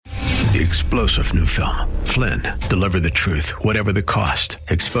the explosive new film, Flynn, Deliver the Truth, Whatever the Cost,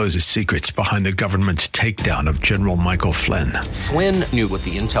 exposes secrets behind the government's takedown of General Michael Flynn. Flynn knew what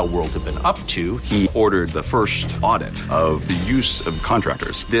the intel world had been up to. He ordered the first audit of the use of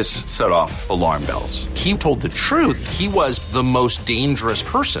contractors. This set off alarm bells. He told the truth. He was the most dangerous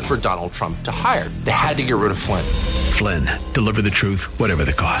person for Donald Trump to hire. They had to get rid of Flynn. Flynn, Deliver the Truth, Whatever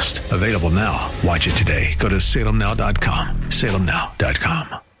the Cost. Available now. Watch it today. Go to salemnow.com.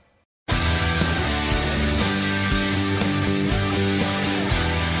 salemnow.com.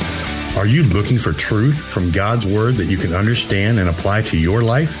 Are you looking for truth from God's Word that you can understand and apply to your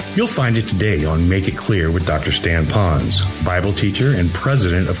life? You'll find it today on Make It Clear with Dr. Stan Pons, Bible teacher and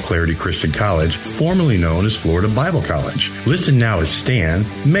president of Clarity Christian College, formerly known as Florida Bible College. Listen now as Stan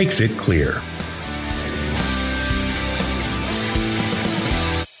makes it clear.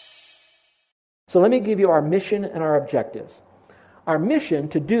 So let me give you our mission and our objectives. Our mission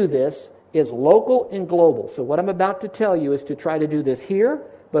to do this is local and global. So what I'm about to tell you is to try to do this here,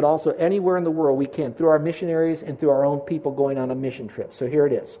 but also anywhere in the world we can, through our missionaries and through our own people going on a mission trip. So here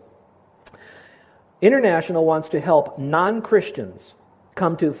it is. International wants to help non-Christians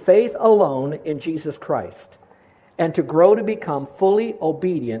come to faith alone in Jesus Christ and to grow to become fully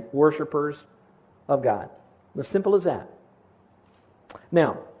obedient worshipers of God. As simple as that.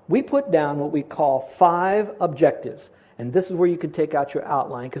 Now, we put down what we call 5 objectives. And this is where you can take out your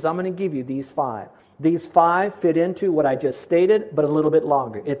outline, because I'm going to give you these 5. These 5 fit into what I just stated, but a little bit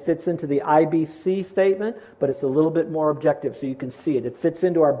longer. It fits into the IBC statement, but it's a little bit more objective so you can see it. It fits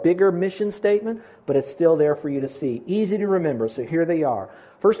into our bigger mission statement, but it's still there for you to see. Easy to remember, so here they are.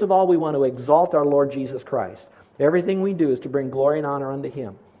 First of all, we want to exalt our Lord Jesus Christ. Everything we do is to bring glory and honor unto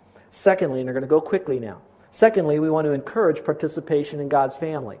Him. Secondly, and we're going to go quickly now. Secondly, we want to encourage participation in God's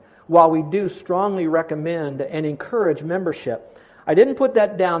family. While we do strongly recommend and encourage membership, I didn't put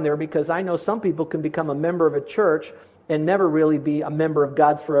that down there because I know some people can become a member of a church and never really be a member of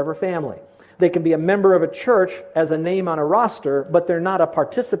God's forever family. They can be a member of a church as a name on a roster, but they're not a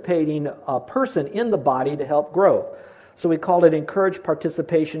participating person in the body to help growth. So we call it encourage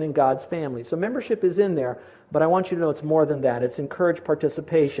participation in God's family. So membership is in there, but I want you to know it's more than that. It's encourage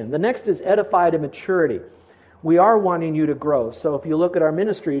participation. The next is edify to maturity. We are wanting you to grow. So if you look at our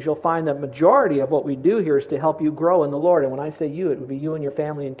ministries, you'll find that majority of what we do here is to help you grow in the Lord. And when I say you, it would be you and your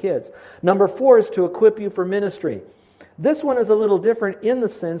family and kids. Number 4 is to equip you for ministry. This one is a little different in the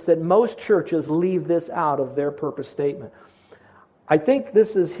sense that most churches leave this out of their purpose statement. I think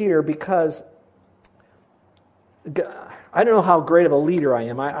this is here because I don't know how great of a leader I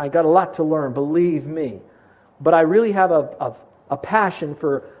am. I got a lot to learn, believe me. But I really have a passion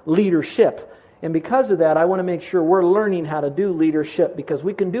for leadership. And because of that, I want to make sure we're learning how to do leadership, because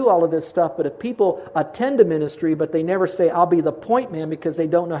we can do all of this stuff, but if people attend a ministry, but they never say, I'll be the point man, because they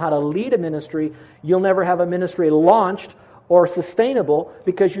don't know how to lead a ministry, you'll never have a ministry launched or sustainable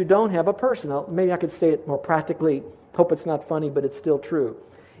because you don't have a person. Maybe I could say it more practically. Hope it's not funny, but it's still true.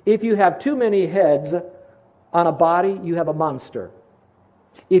 If you have too many heads on a body, you have a monster.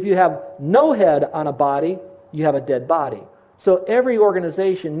 If you have no head on a body, you have a dead body. So every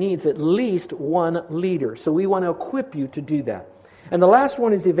organization needs at least one leader. So we want to equip you to do that. And the last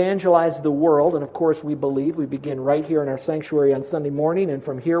one is evangelize the world. And of course, we believe we begin right here in our sanctuary on Sunday morning, and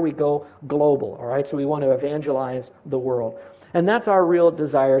from here we go global. All right, so we want to evangelize the world. And that's our real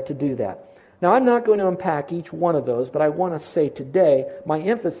desire to do that. Now, I'm not going to unpack each one of those, but I want to say today, my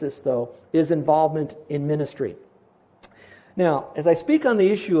emphasis, though, is involvement in ministry. Now, as I speak on the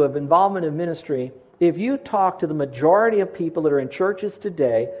issue of involvement in ministry, if you talk to the majority of people that are in churches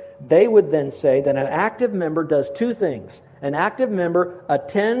today, they would then say that an active member does 2 things. An active member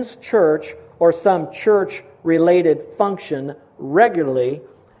attends church or some church-related function regularly,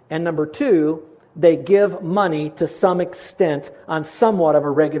 and number 2, they give money to some extent on somewhat of a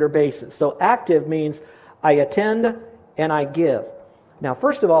regular basis. So active means I attend and I give. Now,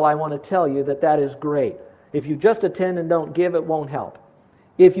 first of all, I want to tell you that that is great. If you just attend and don't give, it won't help.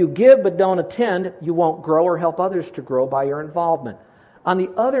 If you give but don't attend, you won't grow or help others to grow by your involvement. On the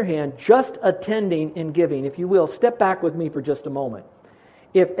other hand, just attending and giving, if you will, step back with me for just a moment.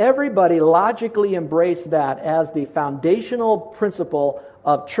 If everybody logically embraced that as the foundational principle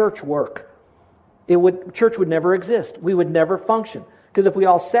of church work, church would never exist. We would never function. Because if we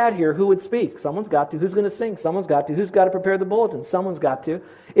all sat here, who would speak? Someone's got to. Who's going to sing? Someone's got to. Who's got to prepare the bulletin? Someone's got to.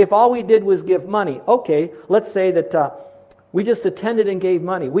 If all we did was give money, okay, let's say that we just attended and gave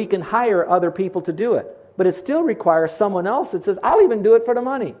money. We can hire other people to do it. But it still requires someone else that says, I'll even do it for the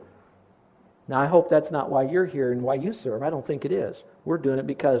money. Now, I hope that's not why you're here and why you serve. I don't think it is. We're doing it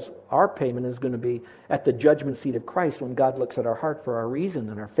because our payment is going to be at the judgment seat of Christ when God looks at our heart for our reason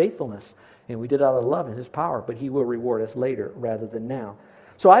and our faithfulness. And we did out of love and His power, but He will reward us later rather than now.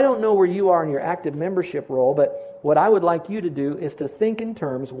 So I don't know where you are in your active membership role, but what I would like you to do is to think in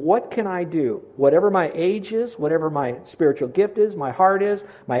terms, what can I do? Whatever my age is, whatever my spiritual gift is, my heart is,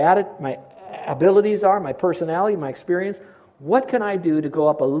 my abilities are, my personality, my experience, what can I do to go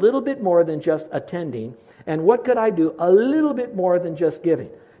up a little bit more than just attending? And what could I do a little bit more than just giving?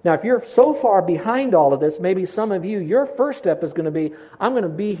 Now, if you're so far behind all of this, maybe some of you, your first step is going to be, I'm going to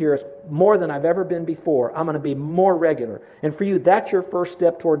be here more than I've ever been before. I'm going to be more regular. And for you, that's your first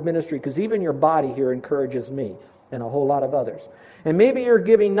step toward ministry, because even your body here encourages me and a whole lot of others. And maybe you're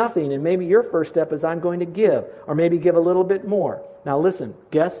giving nothing, and maybe your first step is, I'm going to give, or maybe give a little bit more. Now listen,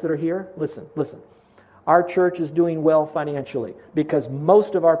 guests that are here, listen. Our church is doing well financially because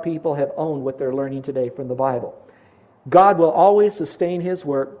most of our people have owned what they're learning today from the Bible. God will always sustain His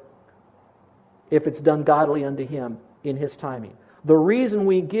work if it's done godly unto Him in His timing. The reason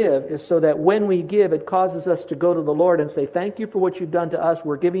we give is so that when we give, it causes us to go to the Lord and say, thank you for what you've done to us.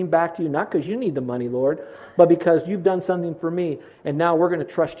 We're giving back to you, not because you need the money, Lord, but because you've done something for me, and now we're going to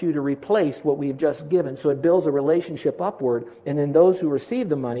trust you to replace what we've just given. So it builds a relationship upward, and then those who receive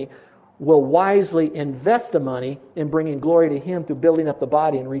the money will wisely invest the money in bringing glory to Him through building up the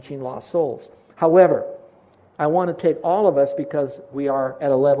body and reaching lost souls. However, I want to take all of us, because we are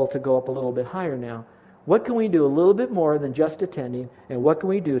at a level to go up a little bit higher now. What can we do a little bit more than just attending, and what can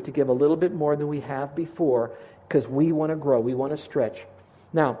we do to give a little bit more than we have before, because we want to grow, we want to stretch.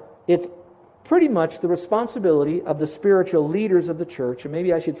 Now, it's pretty much the responsibility of the spiritual leaders of the church, and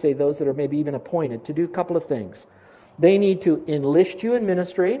maybe I should say those that are maybe even appointed, to do a couple of things. They need to enlist you in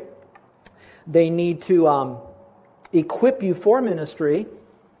ministry. They need to equip you for ministry,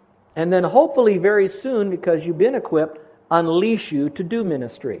 and then hopefully very soon, because you've been equipped, unleash you to do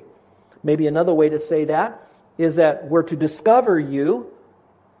ministry. Maybe another way to say that is that we're to discover you,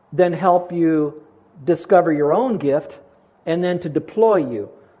 then help you discover your own gift, and then to deploy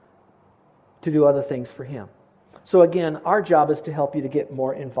you to do other things for Him. So again, our job is to help you to get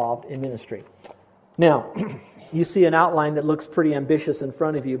more involved in ministry. Now, you see an outline that looks pretty ambitious in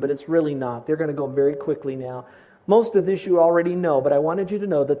front of you, but it's really not. They're going to go very quickly now. Most of this you already know, but I wanted you to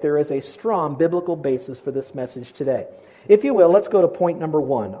know that there is a strong biblical basis for this message today. If you will, let's go to point number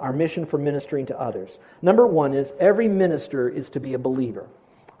 1, our mission for ministering to others. Number 1 is every minister is to be a believer.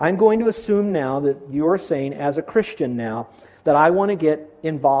 I'm going to assume now that you are saying, as a Christian now, that I want to get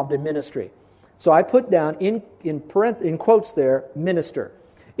involved in ministry. So I put down in quotes there, minister.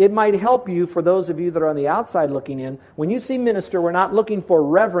 It might help you, for those of you that are on the outside looking in, when you see minister, we're not looking for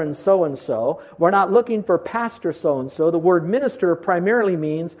Reverend so-and-so. We're not looking for Pastor so-and-so. The word minister primarily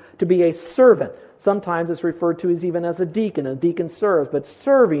means to be a servant. Sometimes it's referred to as even as a deacon. A deacon serves, but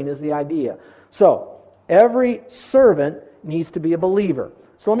serving is the idea. So, every servant needs to be a believer.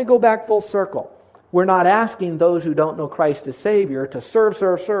 So let me go back full circle. We're not asking those who don't know Christ as Savior to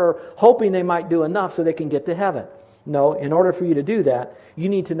serve, hoping they might do enough so they can get to heaven. No, in order for you to do that, you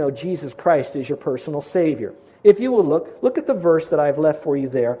need to know Jesus Christ as your personal Savior. If you will look at the verse that I've left for you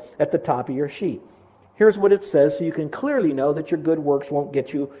there at the top of your sheet. Here's what it says, so you can clearly know that your good works won't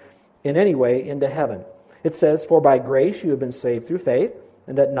get you in any way into heaven. It says, for by grace you have been saved through faith,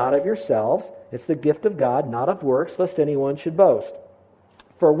 and that not of yourselves. It's the gift of God, not of works, lest anyone should boast.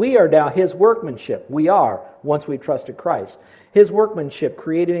 For we are now His workmanship. We are, once we've trusted Christ. His workmanship,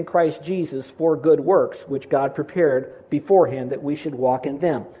 created in Christ Jesus for good works, which God prepared beforehand that we should walk in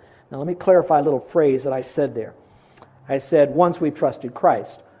them. Now let me clarify a little phrase that I said there. I said, once we've trusted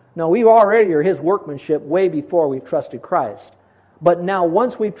Christ. No, we already are His workmanship way before we've trusted Christ. But now,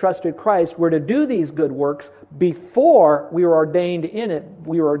 once we've trusted Christ, we're to do these good works before we were ordained in it.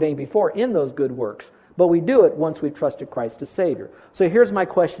 We were ordained before in those good works. But we do it once we've trusted Christ as Savior. So here's my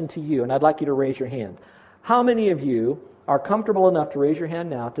question to you, and I'd like you to raise your hand. How many of you are comfortable enough to raise your hand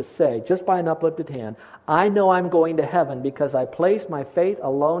now to say, just by an uplifted hand, I know I'm going to heaven because I placed my faith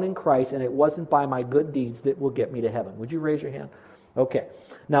alone in Christ, and it wasn't by my good deeds that will get me to heaven? Would you raise your hand? Okay.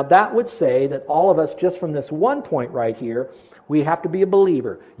 Now that would say that all of us, just from this one point right here, we have to be a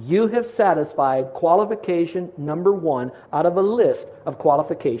believer. You have satisfied qualification number 1 out of a list of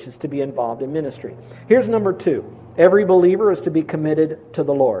qualifications to be involved in ministry. Here's number 2. Every believer is to be committed to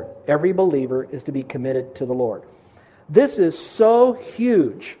the Lord. Every believer is to be committed to the Lord. This is so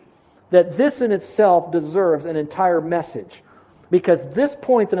huge that this in itself deserves an entire message. Because this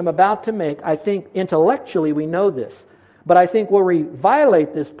point that I'm about to make, I think intellectually we know this. But I think where we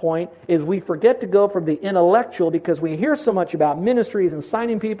violate this point is we forget to go from the intellectual, because we hear so much about ministries and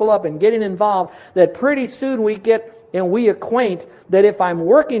signing people up and getting involved that pretty soon we get and we acquaint that if I'm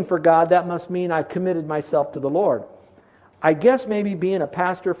working for God, that must mean I've committed myself to the Lord. I guess maybe being a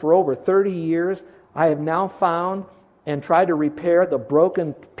pastor for over 30 years, I have now found and tried to repair the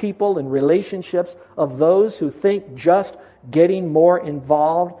broken people and relationships of those who think just getting more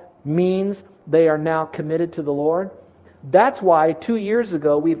involved means they are now committed to the Lord. That's why 2 years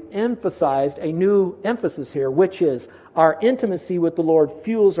ago we've emphasized a new emphasis here, which is our intimacy with the Lord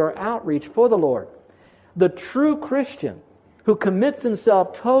fuels our outreach for the Lord. The true Christian who commits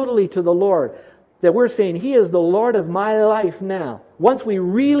himself totally to the Lord, that we're saying He is the Lord of my life now. Once we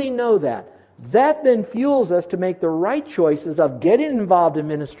really know that then fuels us to make the right choices of getting involved in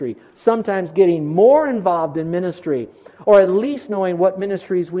ministry, sometimes getting more involved in ministry, or at least knowing what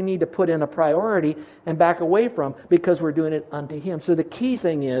ministries we need to put in a priority and back away from because we're doing it unto Him. So the key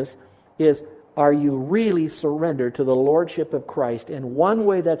thing is are you really surrendered to the Lordship of Christ? And one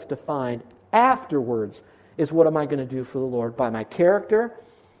way that's defined afterwards is, what am I going to do for the Lord? By my character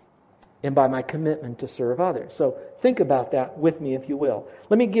and by my commitment to serve others. So think about that with me, if you will.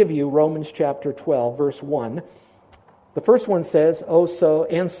 Let me give you Romans chapter 12, verse 1. The first one says,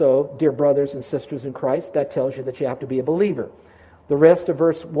 so, dear brothers and sisters in Christ. That tells you that you have to be a believer. The rest of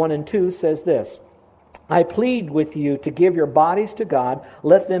verse 1 and 2 says this, I plead with you to give your bodies to God.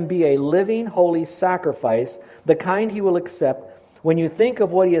 Let them be a living, holy sacrifice, the kind He will accept. When you think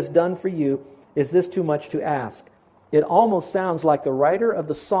of what He has done for you, is this too much to ask? It almost sounds like the writer of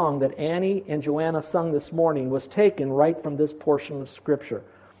the song that Annie and Joanna sung this morning was taken right from this portion of Scripture.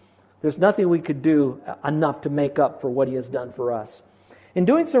 There's nothing we could do enough to make up for what He has done for us. In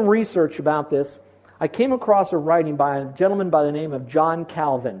doing some research about this, I came across a writing by a gentleman by the name of John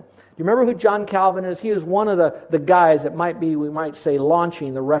Calvin. Do you remember who John Calvin is? He was one of the guys that we might say,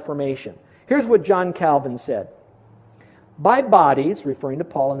 launching the Reformation. Here's what John Calvin said. By bodies, referring to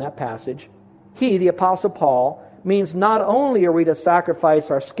Paul in that passage, he, the Apostle Paul, means not only are we to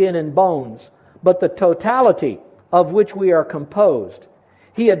sacrifice our skin and bones, but the totality of which we are composed.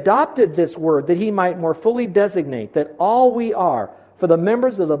 He adopted this word that he might more fully designate that all we are for the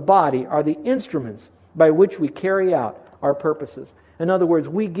members of the body are the instruments by which we carry out our purposes. In other words,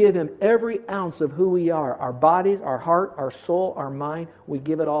 we give Him every ounce of who we are, our bodies, our heart, our soul, our mind. We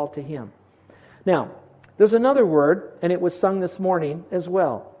give it all to Him. Now, there's another word, and it was sung this morning as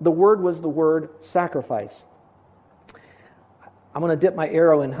well. The word was the word sacrifice. I'm going to dip my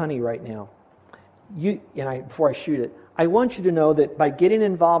arrow in honey right now. Before I shoot it, I want you to know that by getting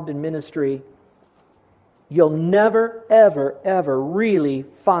involved in ministry, you'll never, ever, ever really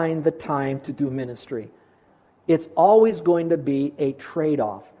find the time to do ministry. It's always going to be a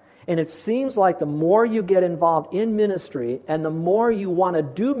trade-off. And it seems like the more you get involved in ministry and the more you want to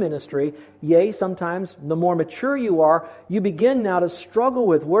do ministry, yea, sometimes the more mature you are, you begin now to struggle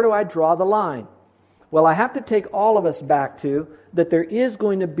with, where do I draw the line? Well, I have to take all of us back to that there is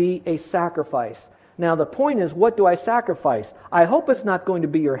going to be a sacrifice. Now, the point is, what do I sacrifice? I hope it's not going to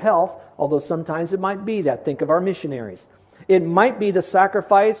be your health, although sometimes it might be that. Think of our missionaries. It might be the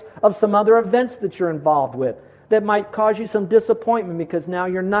sacrifice of some other events that you're involved with that might cause you some disappointment because now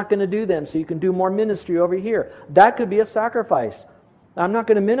you're not going to do them so you can do more ministry over here. That could be a sacrifice. I'm not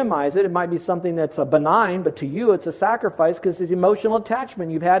going to minimize it. It might be something that's benign, but to you it's a sacrifice because it's emotional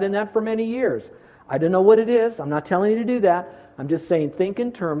attachment you've had in that for many years. I don't know what it is. I'm not telling you to do that. I'm just saying think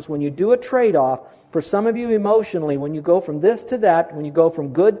in terms when you do a trade-off. For some of you emotionally, when you go from this to that, when you go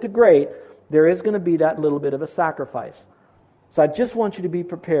from good to great, there is going to be that little bit of a sacrifice. So I just want you to be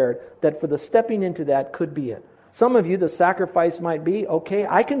prepared that for the stepping into that could be it. Some of you, the sacrifice might be, okay,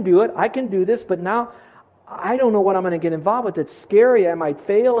 I can do it, I can do this, but now I don't know what I'm going to get involved with. It's scary. I might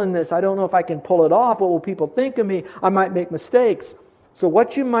fail in this. I don't know if I can pull it off. What will people think of me? I might make mistakes. So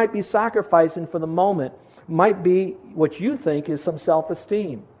what you might be sacrificing for the moment might be what you think is some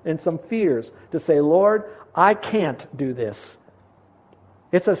self-esteem and some fears to say, Lord, I can't do this.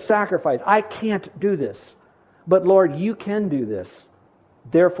 It's a sacrifice. I can't do this. But Lord, you can do this.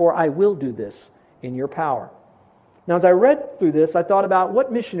 Therefore, I will do this in your power. Now, as I read through this, I thought about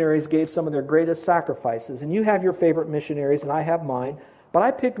what missionaries gave some of their greatest sacrifices. And you have your favorite missionaries, and I have mine. But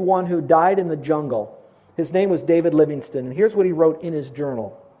I picked one who died in the jungle. His name was David Livingstone, and here's what he wrote in his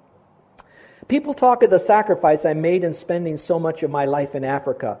journal. People talk of the sacrifice I made in spending so much of my life in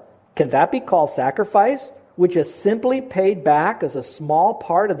Africa. Can that be called sacrifice, which is simply paid back as a small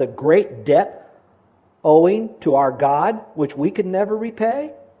part of the great debt owing to our God, which we could never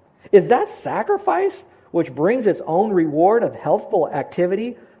repay? Is that sacrifice, which brings its own reward of healthful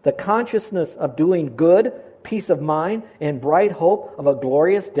activity, the consciousness of doing good, peace of mind, and bright hope of a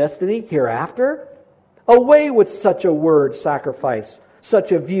glorious destiny hereafter? Away with such a word, sacrifice,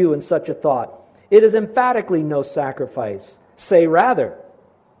 such a view and such a thought. It is emphatically no sacrifice. Say rather,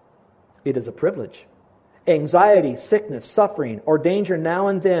 it is a privilege. Anxiety, sickness, suffering, or danger now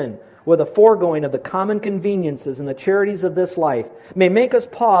and then, with a foregoing of the common conveniences and the charities of this life, may make us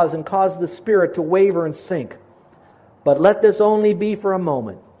pause and cause the spirit to waver and sink. But let this only be for a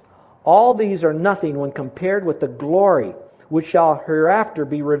moment. All these are nothing when compared with the glory which shall hereafter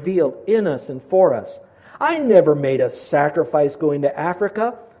be revealed in us and for us. I never made a sacrifice going to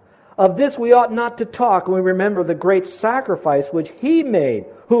Africa. Of this we ought not to talk when we remember the great sacrifice which He made,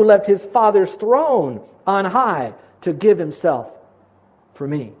 who left His Father's throne on high to give Himself for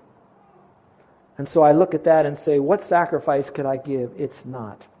me. And so I look at that and say, what sacrifice could I give? It's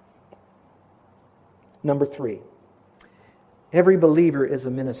not. Number 3, every believer is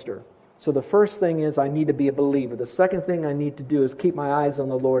a minister. So the first thing is I need to be a believer. The second thing I need to do is keep my eyes on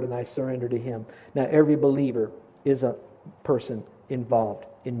the Lord and I surrender to Him. Now every believer is a person involved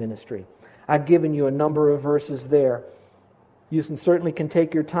in ministry. I've given you a number of verses there. You certainly can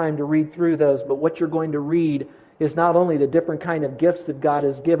take your time to read through those, but what you're going to read is not only the different kind of gifts that God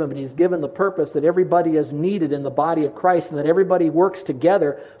has given, but He's given the purpose that everybody is needed in the body of Christ and that everybody works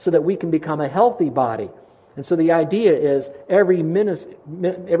together so that we can become a healthy body. And so the idea is every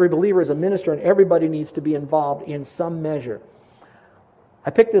believer is a minister and everybody needs to be involved in some measure. I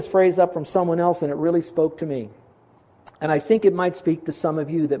picked this phrase up from someone else and it really spoke to me. And I think it might speak to some of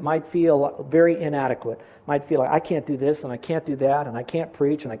you that might feel very inadequate. Might feel like, I can't do this and I can't do that and I can't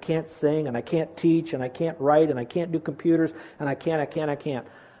preach and I can't sing and I can't teach and I can't write and I can't do computers and I can't.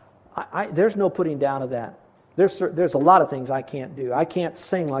 There's no putting down of that. There's a lot of things I can't do. I can't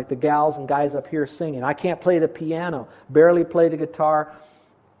sing like the gals and guys up here singing. I can't play the piano, barely play the guitar.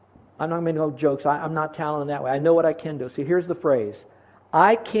 I'm not making no jokes. I'm not talented that way. I know what I can do. See, here's the phrase.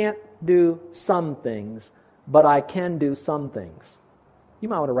 I can't do some things, but I can do some things. You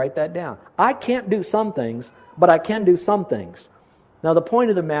might want to write that down. I can't do some things, but I can do some things. Now the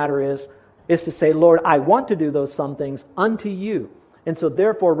point of the matter is to say, Lord, I want to do those some things unto you. And so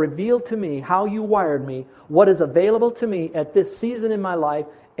therefore reveal to me how you wired me, what is available to me at this season in my life,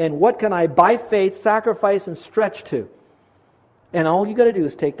 and what can I by faith sacrifice and stretch to. And all you got to do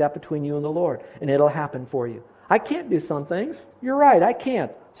is take that between you and the Lord, and it'll happen for you. I can't do some things. You're right, I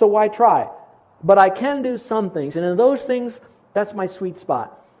can't. So why try? But I can do some things, and in those things, that's my sweet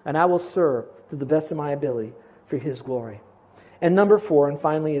spot. And I will serve to the best of my ability for His glory. And number 4, and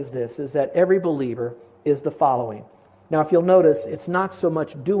finally is this, is that every believer is the following. Now, if you'll notice, it's not so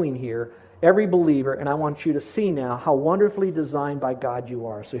much doing here. Every believer, and I want you to see now how wonderfully designed by God you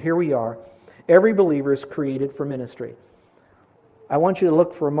are. So here we are. Every believer is created for ministry. I want you to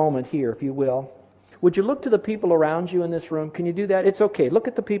look for a moment here, if you will. Would you look to the people around you in this room? Can you do that? It's okay. Look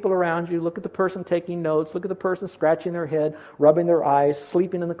at the people around you. Look at the person taking notes. Look at the person scratching their head, rubbing their eyes,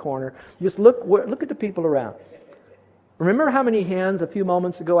 sleeping in the corner. Just look at the people around. Remember how many hands a few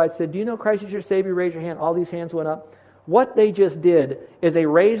moments ago I said, do you know Christ is your Savior? Raise your hand. All these hands went up. What they just did is they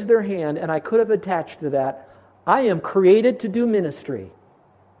raised their hand, and I could have attached to that, I am created to do ministry.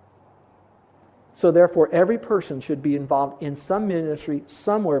 So therefore, every person should be involved in some ministry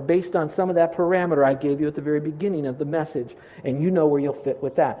somewhere based on some of that parameter I gave you at the very beginning of the message. And you know where you'll fit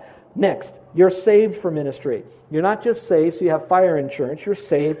with that. Next, you're saved for ministry. You're not just saved so you have fire insurance. You're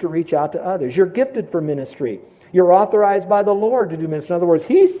saved to reach out to others. You're gifted for ministry. You're authorized by the Lord to do ministry. In other words,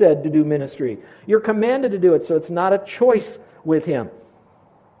 He said to do ministry. You're commanded to do it, so it's not a choice with Him.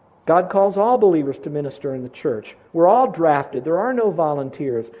 God calls all believers to minister in the church. We're all drafted. There are no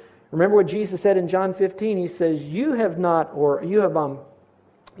volunteers. Remember what Jesus said in John 15? He says, you have not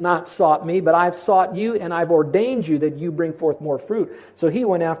sought me, but I've sought you, and I've ordained you that you bring forth more fruit. So He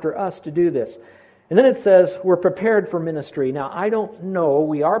went after us to do this. And then it says, we're prepared for ministry. Now, I don't know.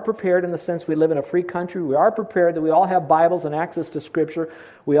 We are prepared in the sense we live in a free country. We are prepared that we all have Bibles and access to Scripture.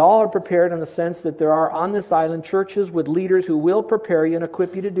 We all are prepared in the sense that there are on this island churches with leaders who will prepare you and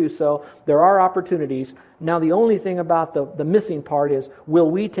equip you to do so. There are opportunities. Now, the only thing about the missing part is, will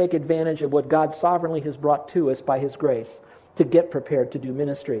we take advantage of what God sovereignly has brought to us by His grace to get prepared to do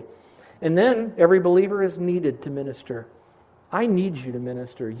ministry? And then, every believer is needed to minister. I need you to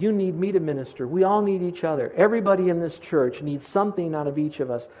minister. You need me to minister. We all need each other. Everybody in this church needs something out of each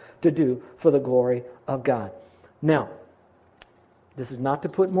of us to do for the glory of God. Now, this is not to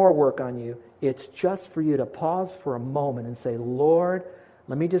put more work on you. It's just for you to pause for a moment and say, Lord,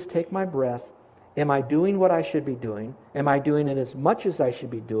 let me just take my breath. Am I doing what I should be doing? Am I doing it as much as I should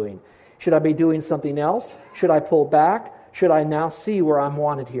be doing? Should I be doing something else? Should I pull back? Should I now see where I'm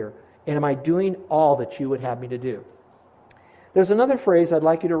wanted here? And am I doing all that you would have me to do? There's another phrase I'd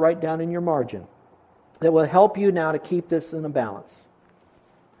like you to write down in your margin that will help you now to keep this in a balance.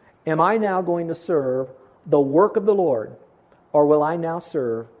 Am I now going to serve the work of the Lord, or will I now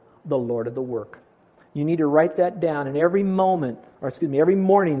serve the Lord of the work? You need to write that down, and every morning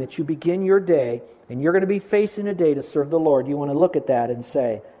that you begin your day, and you're going to be facing a day to serve the Lord, you want to look at that and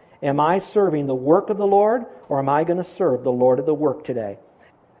say, am I serving the work of the Lord, or am I going to serve the Lord of the work today?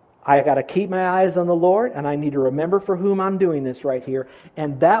 I got to keep my eyes on the Lord, and I need to remember for whom I'm doing this right here,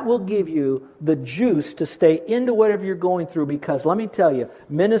 and that will give you the juice to stay into whatever you're going through, because let me tell you,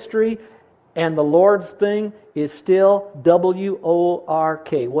 ministry and the Lord's thing is still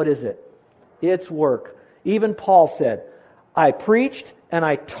W-O-R-K. What is it? It's work. Even Paul said, I preached and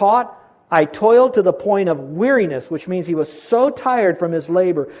I taught, I toiled to the point of weariness, which means he was so tired from his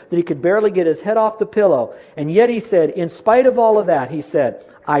labor that he could barely get his head off the pillow. And yet he said, in spite of all of that, he said,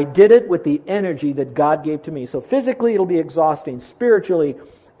 I did it with the energy that God gave to me. So physically it'll be exhausting. Spiritually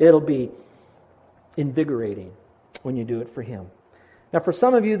it'll be invigorating when you do it for Him. Now for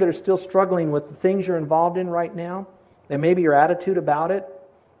some of you that are still struggling with the things you're involved in right now, and maybe your attitude about it,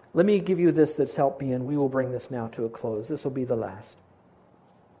 let me give you this that's helped me, and we will bring this now to a close. This will be the last.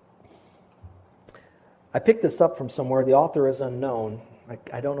 I picked this up from somewhere. The author is unknown.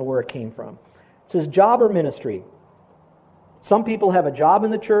 I don't know where it came from. It says, job or ministry? Some people have a job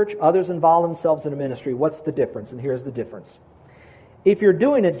in the church, others involve themselves in a ministry. What's the difference? And here's the difference. If you're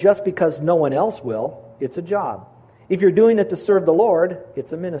doing it just because no one else will, it's a job. If you're doing it to serve the Lord,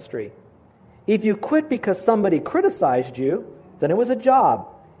 it's a ministry. If you quit because somebody criticized you, then it was a job.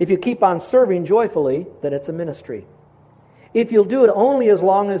 If you keep on serving joyfully, then it's a ministry. If you'll do it only as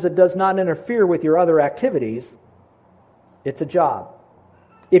long as it does not interfere with your other activities, it's a job.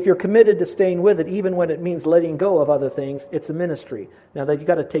 If you're committed to staying with it, even when it means letting go of other things, it's a ministry. Now, you've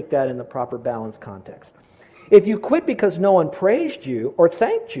got to take that in the proper balance context. If you quit because no one praised you or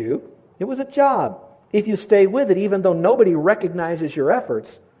thanked you, it was a job. If you stay with it, even though nobody recognizes your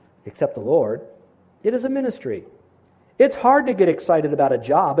efforts, except the Lord, it is a ministry. It's hard to get excited about a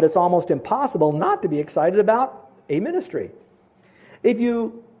job, but it's almost impossible not to be excited about a ministry. If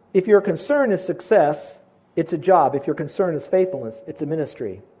your concern is success, it's a job. If your concern is faithfulness, it's a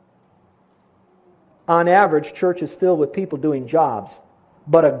ministry. On average, church is filled with people doing jobs,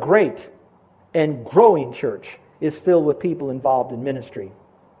 but a great and growing church is filled with people involved in ministry.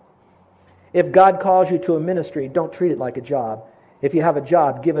 If God calls you to a ministry, don't treat it like a job. If you have a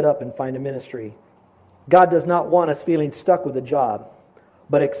job, give it up and find a ministry. God does not want us feeling stuck with a job,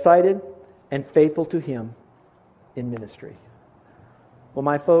 but excited and faithful to Him in ministry. Well,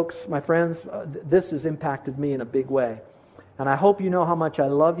 my folks, my friends, this has impacted me in a big way. And I hope you know how much I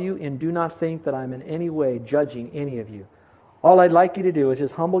love you, and do not think that I'm in any way judging any of you. All I'd like you to do is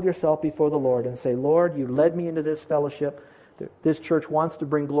just humble yourself before the Lord and say, Lord, you led me into this fellowship. This church wants to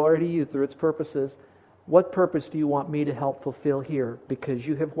bring glory to you through its purposes. What purpose do you want me to help fulfill here? Because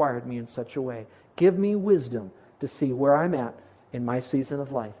you have wired me in such a way. Give me wisdom to see where I'm at in my season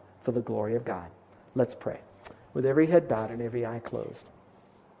of life for the glory of God. Let's pray. With every head bowed and every eye closed.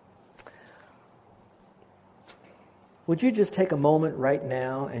 Would you just take a moment right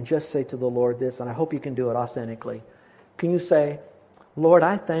now and just say to the Lord this, and I hope you can do it authentically. Can you say, Lord,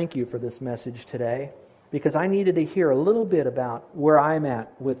 I thank you for this message today, because I needed to hear a little bit about where I'm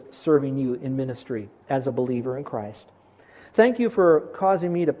at with serving you in ministry as a believer in Christ. Thank you for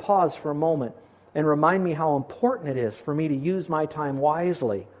causing me to pause for a moment and remind me how important it is for me to use my time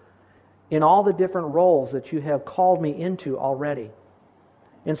wisely in all the different roles that you have called me into already.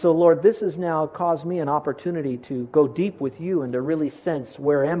 And so, Lord, this has now caused me an opportunity to go deep with you and to really sense,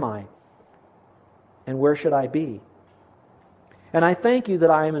 where am I? And where should I be? And I thank you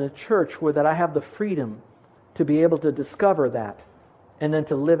that I am in a church where that I have the freedom to be able to discover that and then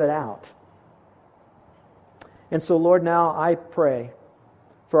to live it out. And so, Lord, now I pray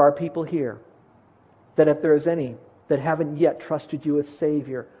for our people here that if there is any that haven't yet trusted you as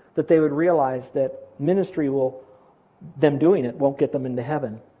Savior, that they would realize that ministry them doing it won't get them into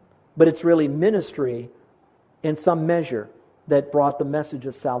heaven. But it's really ministry in some measure that brought the message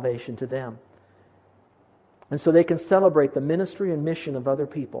of salvation to them. And so they can celebrate the ministry and mission of other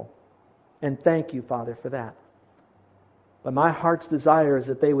people. And thank you, Father, for that. But my heart's desire is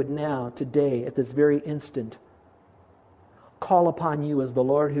that they would now, today, at this very instant, call upon you as the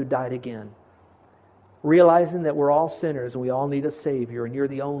Lord who died again, realizing that we're all sinners and we all need a Savior, and you're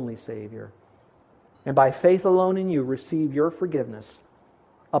the only Savior. And by faith alone in you, receive your forgiveness,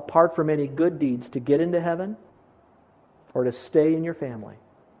 apart from any good deeds, to get into heaven or to stay in your family.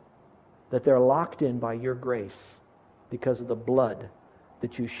 That they're locked in by your grace because of the blood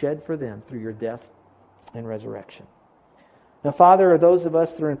that you shed for them through your death and resurrection. Now, Father, are those of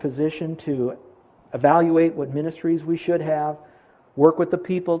us that are in position to evaluate what ministries we should have, work with the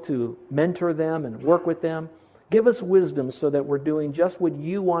people to mentor them and work with them, give us wisdom so that we're doing just what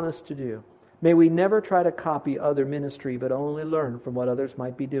you want us to do. May we never try to copy other ministry, but only learn from what others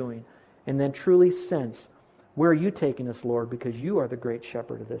might be doing, and then truly sense, where are you taking us, Lord, because you are the great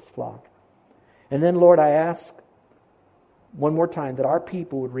shepherd of this flock. And then, Lord, I ask one more time that our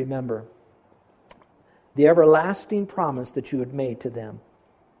people would remember the everlasting promise that you had made to them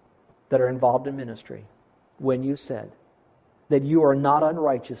that are involved in ministry when you said that you are not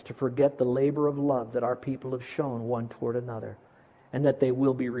unrighteous to forget the labor of love that our people have shown one toward another, and that they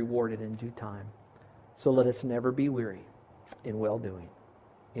will be rewarded in due time. So let us never be weary in well-doing.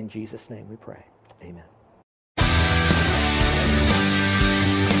 In Jesus' name we pray. Amen.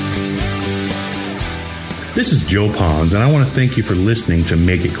 This is Joe Pons, and I want to thank you for listening to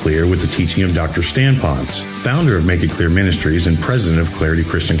Make It Clear with the teaching of Dr. Stan Pons, founder of Make It Clear Ministries and president of Clarity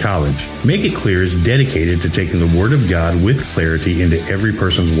Christian College. Make It Clear is dedicated to taking the Word of God with clarity into every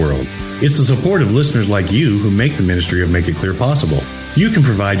person's world. It's the support of listeners like you who make the ministry of Make It Clear possible. You can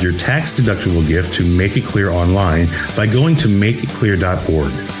provide your tax-deductible gift to Make It Clear online by going to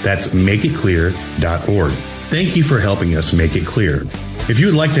makeitclear.org. That's makeitclear.org. Thank you for helping us make it clear. If you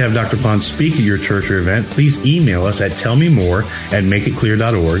would like to have Dr. Pons speak at your church or event, please email us at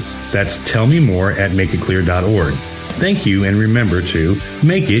tellmemore@makeitclear.org. That's tellmemore@makeitclear.org. Thank you, and remember to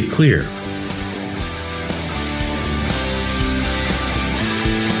make it clear.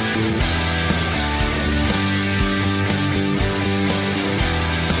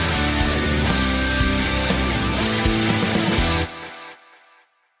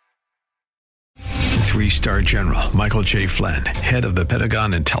 Three-star General Michael J. Flynn, head of the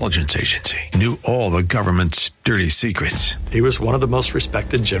Pentagon Intelligence Agency, knew all the government's dirty secrets. He was one of the most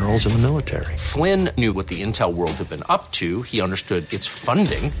respected generals in the military. Flynn knew what the intel world had been up to. He understood its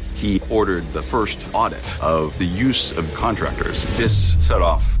funding. He ordered the first audit of the use of contractors. This set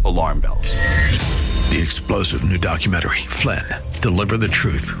off alarm bells. The explosive new documentary, Flynn, Deliver the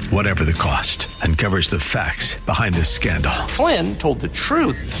Truth, Whatever the Cost, uncovers the facts behind this scandal. Flynn told the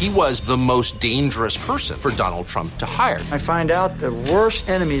truth. He was the most dangerous person for Donald Trump to hire. I find out the worst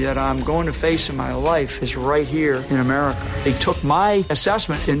enemy that I'm going to face in my life is right here in America. They took my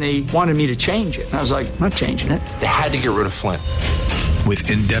assessment and they wanted me to change it. And I was like, I'm not changing it. They had to get rid of Flynn.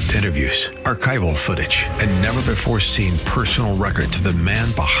 With in-depth interviews, archival footage, and never-before-seen personal records of the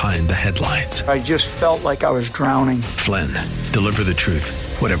man behind the headlines. I just felt like I was drowning. Flynn, Deliver the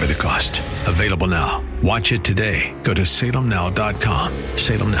Truth, Whatever the Cost. Available now. Watch it today. Go to salemnow.com.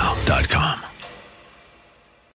 salemnow.com.